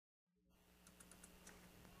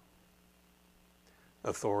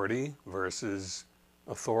Authority versus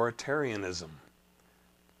authoritarianism,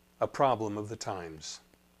 a problem of the times.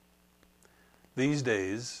 These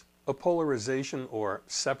days, a polarization or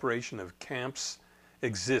separation of camps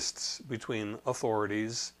exists between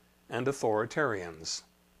authorities and authoritarians.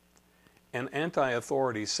 An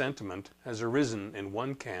anti-authority sentiment has arisen in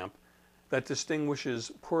one camp that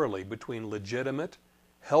distinguishes poorly between legitimate,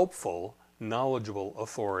 helpful, knowledgeable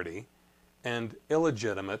authority and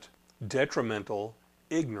illegitimate, detrimental,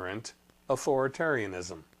 ignorant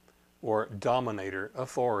authoritarianism, or dominator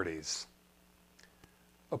authorities.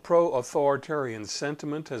 A pro-authoritarian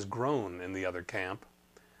sentiment has grown in the other camp,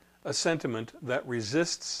 a sentiment that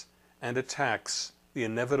resists and attacks the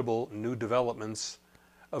inevitable new developments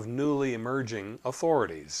of newly emerging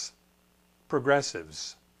authorities,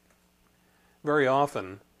 progressives. Very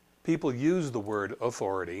often, people use the word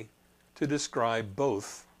authority to describe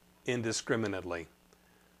both indiscriminately,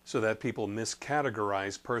 so that people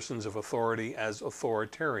mis-categorize persons of authority as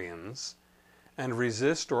authoritarians and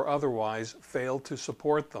resist or otherwise fail to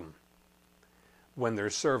support them when their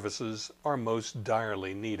services are most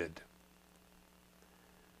direly needed.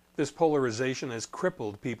 This polarization has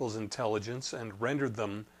crippled people's intelligence and rendered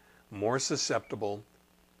them more susceptible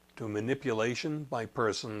to manipulation by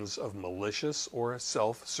persons of malicious or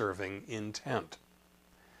self-serving intent.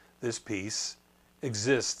 This piece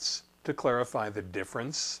exists to clarify the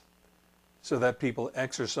difference so that people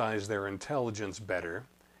exercise their intelligence better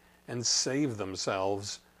and save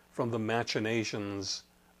themselves from the machinations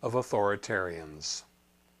of authoritarians.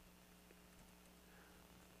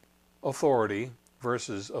 Authority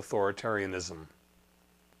versus authoritarianism.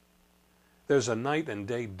 There's a night and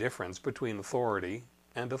day difference between authority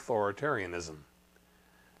and authoritarianism.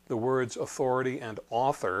 The words authority and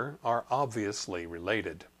author are obviously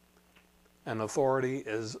related. An authority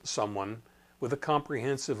is someone with a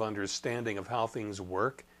comprehensive understanding of how things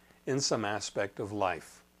work in some aspect of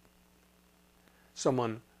life.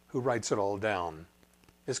 Someone who writes it all down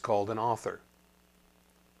is called an author.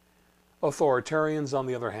 Authoritarians, on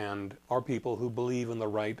the other hand, are people who believe in the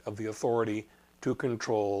right of the authority to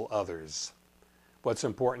control others. What's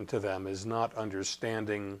important to them is not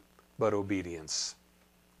understanding, but obedience.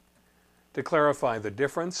 To clarify the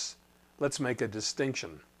difference, let's make a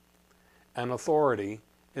distinction. An authority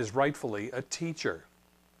is rightfully a teacher.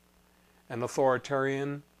 An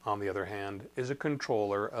authoritarian, on the other hand, is a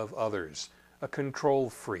controller of others, a control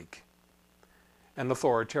freak. An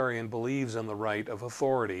authoritarian believes in the right of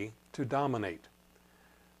authority to dominate,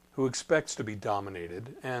 who expects to be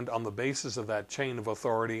dominated, and on the basis of that chain of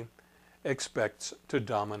authority, expects to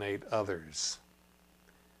dominate others.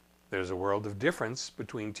 There's a world of difference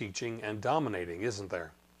between teaching and dominating, isn't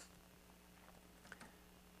there?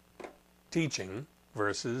 Teaching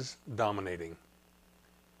versus dominating.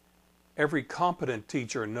 Every competent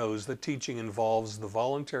teacher knows that teaching involves the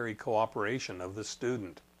voluntary cooperation of the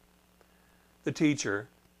student. The teacher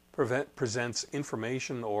presents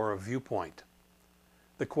information or a viewpoint.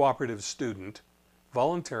 The cooperative student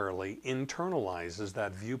voluntarily internalizes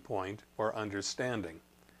that viewpoint or understanding.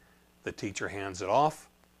 The teacher hands it off,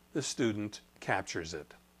 the student captures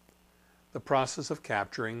it. The process of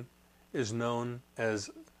capturing is known as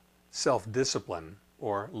self-discipline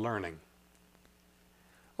or learning.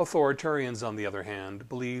 Authoritarians, on the other hand,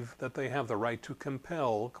 believe that they have the right to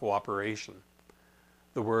compel cooperation.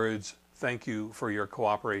 The words, "Thank you for your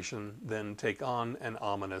cooperation," then take on an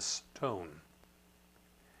ominous tone.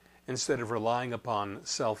 Instead of relying upon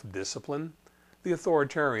self-discipline, the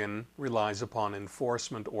authoritarian relies upon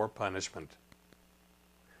enforcement or punishment.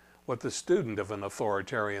 What the student of an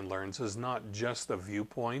authoritarian learns is not just the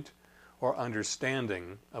viewpoint or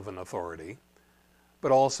understanding of an authority,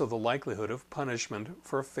 but also the likelihood of punishment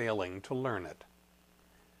for failing to learn it.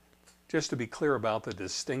 Just to be clear about the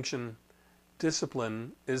distinction,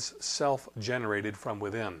 discipline is self-generated from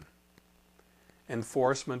within.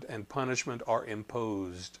 Enforcement and punishment are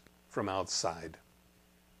imposed from outside.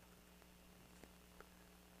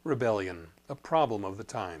 Rebellion, a problem of the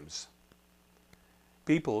times.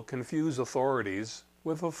 People confuse authorities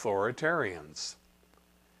with authoritarians.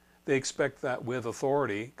 They expect that with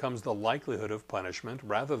authority comes the likelihood of punishment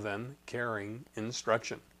rather than caring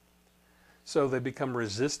instruction. So they become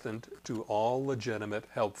resistant to all legitimate,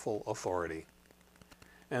 helpful authority.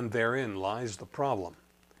 And therein lies the problem.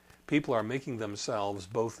 People are making themselves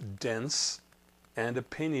both dense and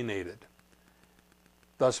opinionated,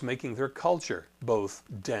 thus making their culture both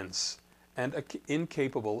dense and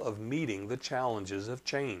incapable of meeting the challenges of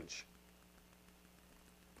change.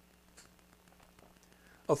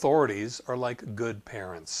 Authorities are like good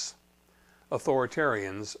parents.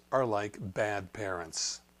 Authoritarians are like bad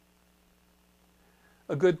parents.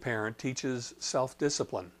 A good parent teaches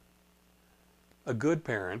self-discipline. A good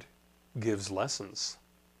parent gives lessons.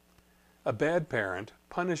 A bad parent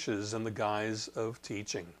punishes in the guise of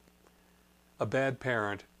teaching. A bad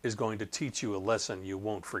parent is going to teach you a lesson you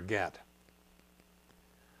won't forget.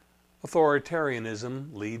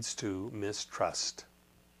 Authoritarianism leads to mistrust.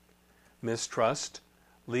 Mistrust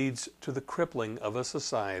leads to the crippling of a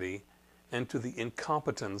society and to the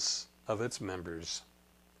incompetence of its members.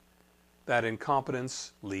 That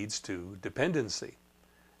incompetence leads to dependency,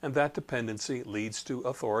 and that dependency leads to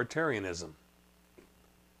authoritarianism.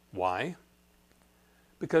 Why?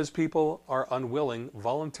 Because people are unwilling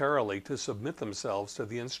voluntarily to submit themselves to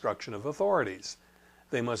the instruction of authorities.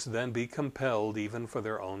 They must then be compelled even for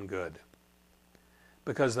their own good.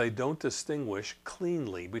 Because they don't distinguish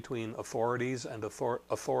cleanly between authorities and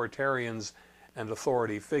authoritarians and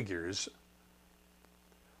authority figures,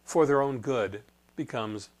 for their own good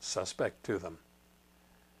becomes suspect to them.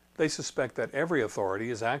 They suspect that every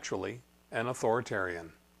authority is actually an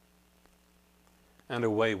authoritarian. And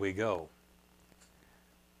away we go.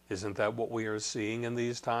 Isn't that what we are seeing in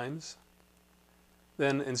these times?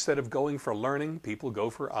 Then instead of going for learning, people go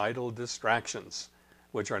for idle distractions,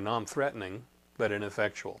 which are non-threatening but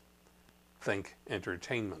ineffectual. Think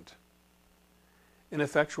entertainment.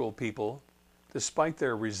 Ineffectual people, despite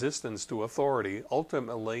their resistance to authority,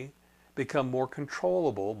 ultimately become more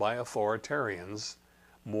controllable by authoritarians,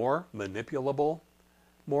 more manipulable,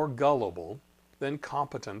 more gullible than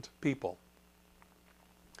competent people.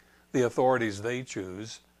 The authorities they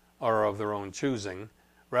choose are of their own choosing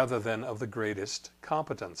rather than of the greatest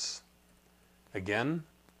competence. Again,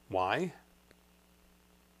 why?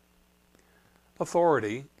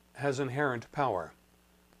 Authority has inherent power.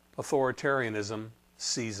 Authoritarianism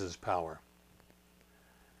seizes power.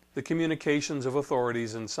 The communications of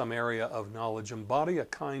authorities in some area of knowledge embody a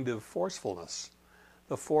kind of forcefulness,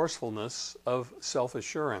 the forcefulness of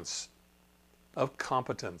self-assurance, of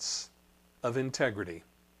competence, of integrity.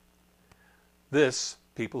 This,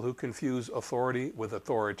 people who confuse authority with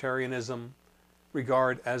authoritarianism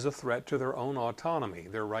regard as a threat to their own autonomy,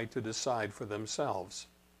 their right to decide for themselves.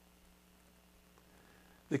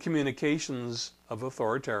 The communications of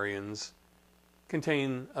authoritarians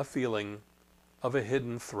contain a feeling of a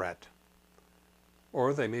hidden threat,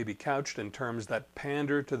 or they may be couched in terms that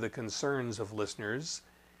pander to the concerns of listeners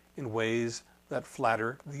in ways that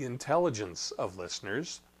flatter the intelligence of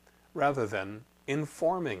listeners rather than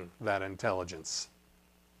informing that intelligence.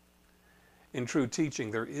 In true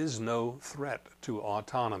teaching, there is no threat to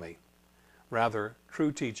autonomy. Rather,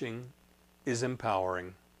 true teaching is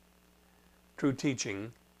empowering. True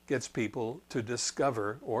teaching gets people to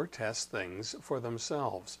discover or test things for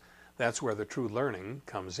themselves. That's where the true learning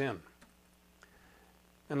comes in.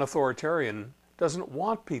 An authoritarian doesn't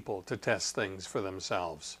want people to test things for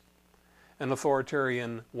themselves. An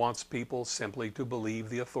authoritarian wants people simply to believe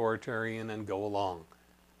the authoritarian and go along.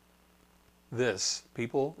 This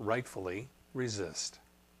people rightfully resist.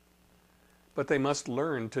 But they must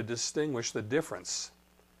learn to distinguish the difference.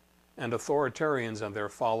 And authoritarians and their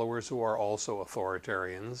followers, who are also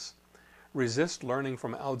authoritarians, resist learning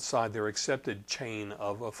from outside their accepted chain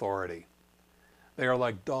of authority. They are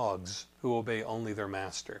like dogs who obey only their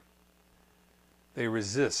master. They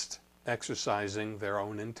resist exercising their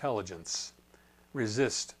own intelligence,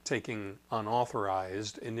 resist taking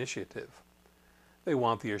unauthorized initiative. They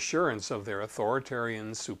want the assurance of their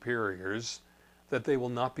authoritarian superiors that they will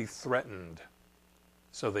not be threatened,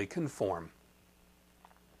 so they conform.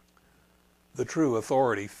 The true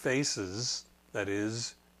authority faces, that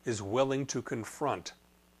is willing to confront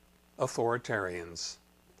authoritarians.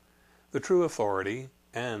 The true authority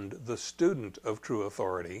and the student of true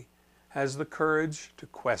authority has the courage to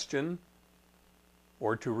question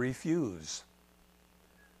or to refuse.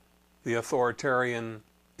 The authoritarian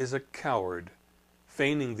is a coward,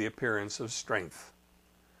 feigning the appearance of strength.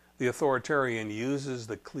 The authoritarian uses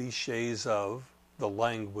the cliches of, the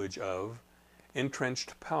language of,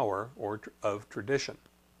 entrenched power or of tradition.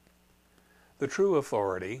 The true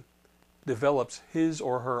authority develops his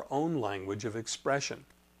or her own language of expression,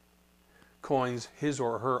 coins his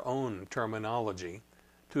or her own terminology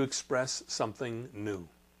to express something new,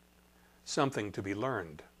 something to be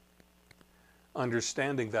learned.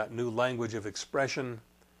 Understanding that new language of expression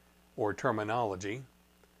or terminology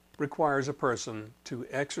requires a person to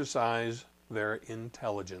exercise their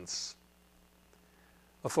intelligence.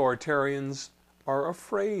 Authoritarians are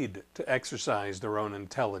afraid to exercise their own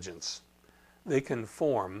intelligence. They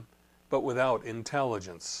conform, but without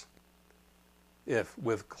intelligence, if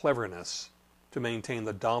with cleverness, to maintain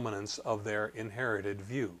the dominance of their inherited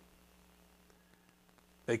view.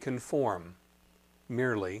 They conform,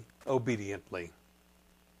 merely obediently.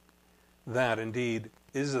 That, indeed,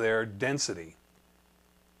 is their density,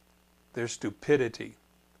 their stupidity,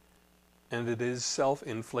 and it is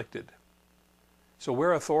self-inflicted. So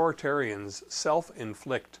where authoritarians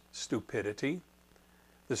self-inflict stupidity,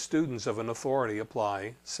 the students of an authority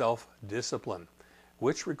apply self-discipline,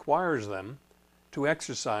 which requires them to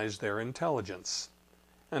exercise their intelligence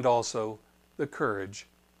and also the courage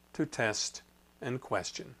to test and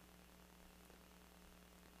question.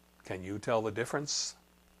 Can you tell the difference?